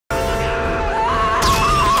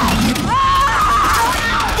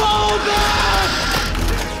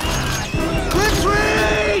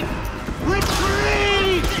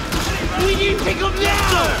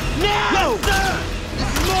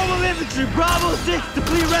Infantry, Bravo 6 to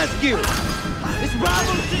fleet rescue! It's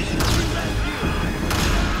Bravo 6 to fleet rescue!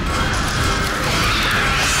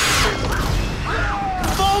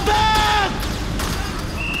 Fall back!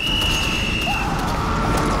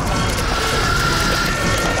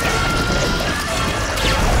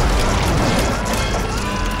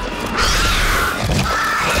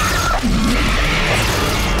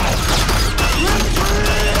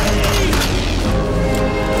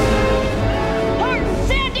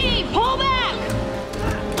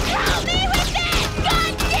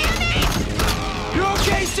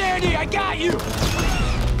 I got you!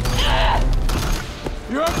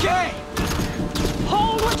 You're okay!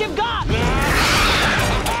 Hold what you've got!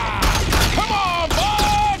 Come on,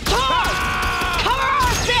 bud! Tom! Cover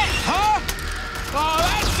our six! Huh? Oh,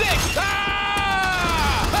 that's six!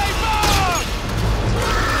 Hey, Bob!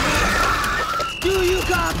 Do you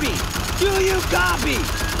copy? Do you copy?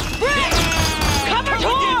 Rick! Cover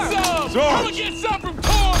Tor! Come and get some from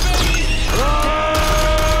Tor, baby!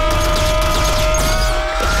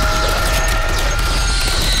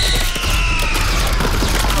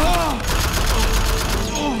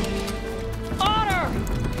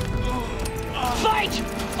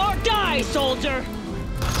 Soldier!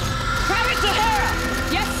 Private Sahara!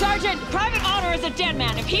 Yes, Sergeant! Private Honor is a dead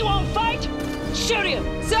man. If he won't fight, shoot him!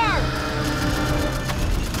 Sir!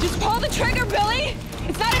 Just pull the trigger, Billy!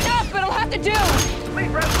 It's not enough, but it'll have to do! Fleet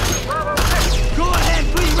rescue, Bravo 6! Go ahead,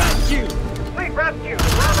 fleet rescue! Fleet rescue,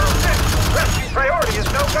 Bravo 6! Rescue priority is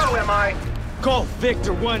no-go, MI! Call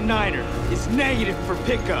Victor 1-9er. It's negative for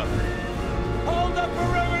pickup. Hold the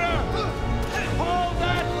perimeter! Hold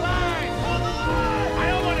that line! Hold the line! I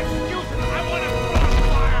don't want excuses! I want a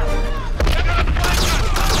crossfire! They're gonna flank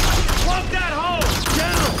us! Plug that hole!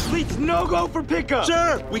 General, fleet's no-go for pickup.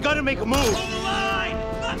 Sir, we gotta make a move. Hold the line!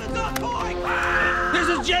 Nothing's on point! This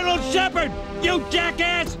is General Shepard, you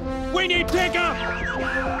jackass! We need pickup!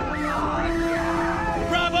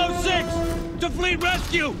 Bravo 6 to fleet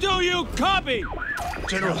rescue! Do you copy?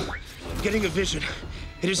 General, I'm getting a vision.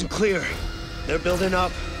 It isn't clear. They're building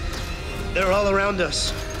up. They're all around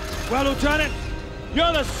us. Well, Lieutenant,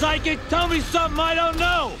 you're the psychic. Tell me something I don't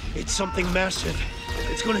know. It's something massive.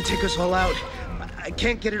 It's gonna take us all out. I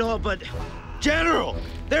can't get it all, but... General,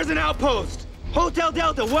 there's an outpost. Hotel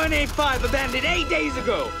Delta 185 abandoned 8 days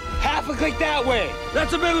ago. Half a click that way.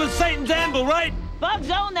 That's the middle of Satan's Anvil, right? Bugs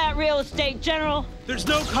own that real estate, General. There's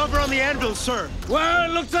no cover on the anvil, sir. Well,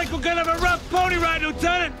 it looks like we're gonna have a rough pony ride,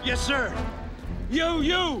 Lieutenant. Yes, sir. You and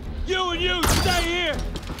you, stay here.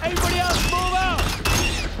 Everybody else move out.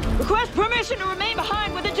 Request permission to remain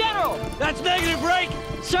behind with the General. That's negative, right?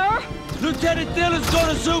 Sir? Lieutenant Dillon's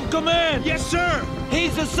gonna assume command. Yes, sir.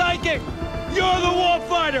 He's the psychic. You're the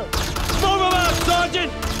warfighter. Move him out,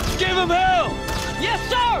 Sergeant. Give him hell. Yes,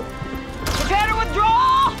 sir. Prepare to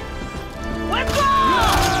withdraw.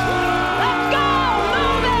 Withdraw! Let's go!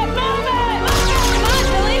 Move it! Move it! Move it! Come on,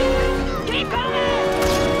 Billy! Keep coming!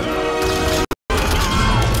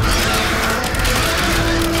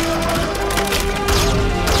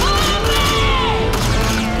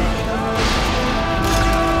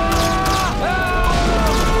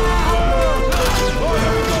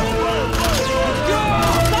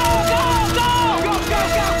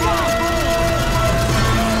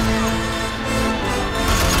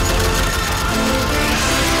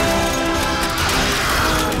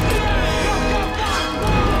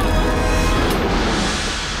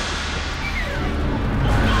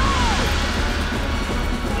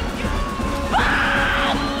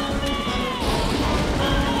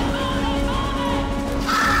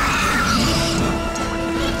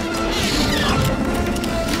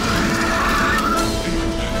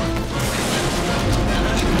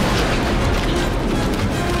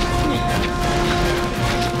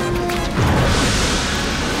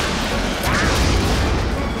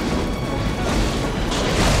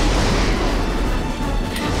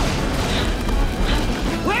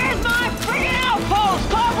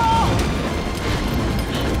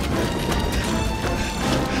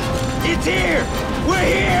 It's here! We're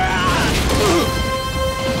here!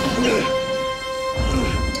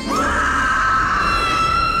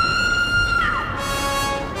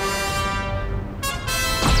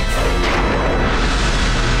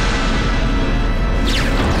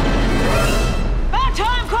 About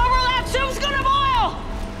time, Corporal! That soup's gonna boil!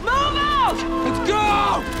 Move out! Let's go!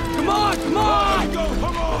 Come on, come on! Go,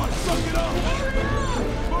 come on! Suck it up!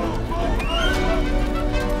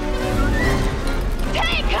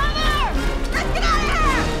 Take cover! Let's get out of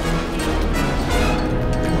here!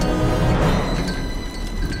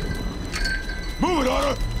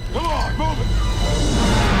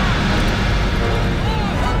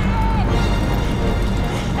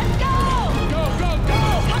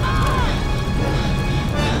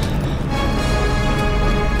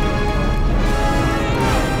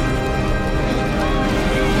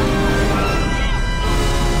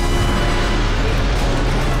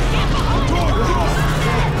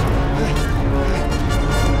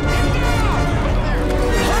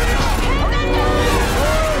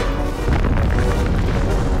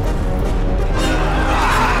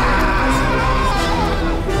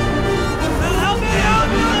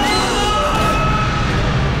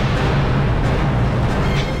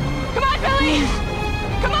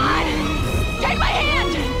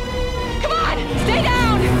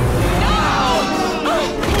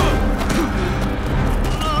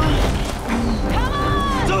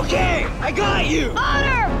 Okay, I got you!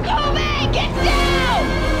 Honor! Kobe, get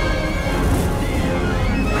down!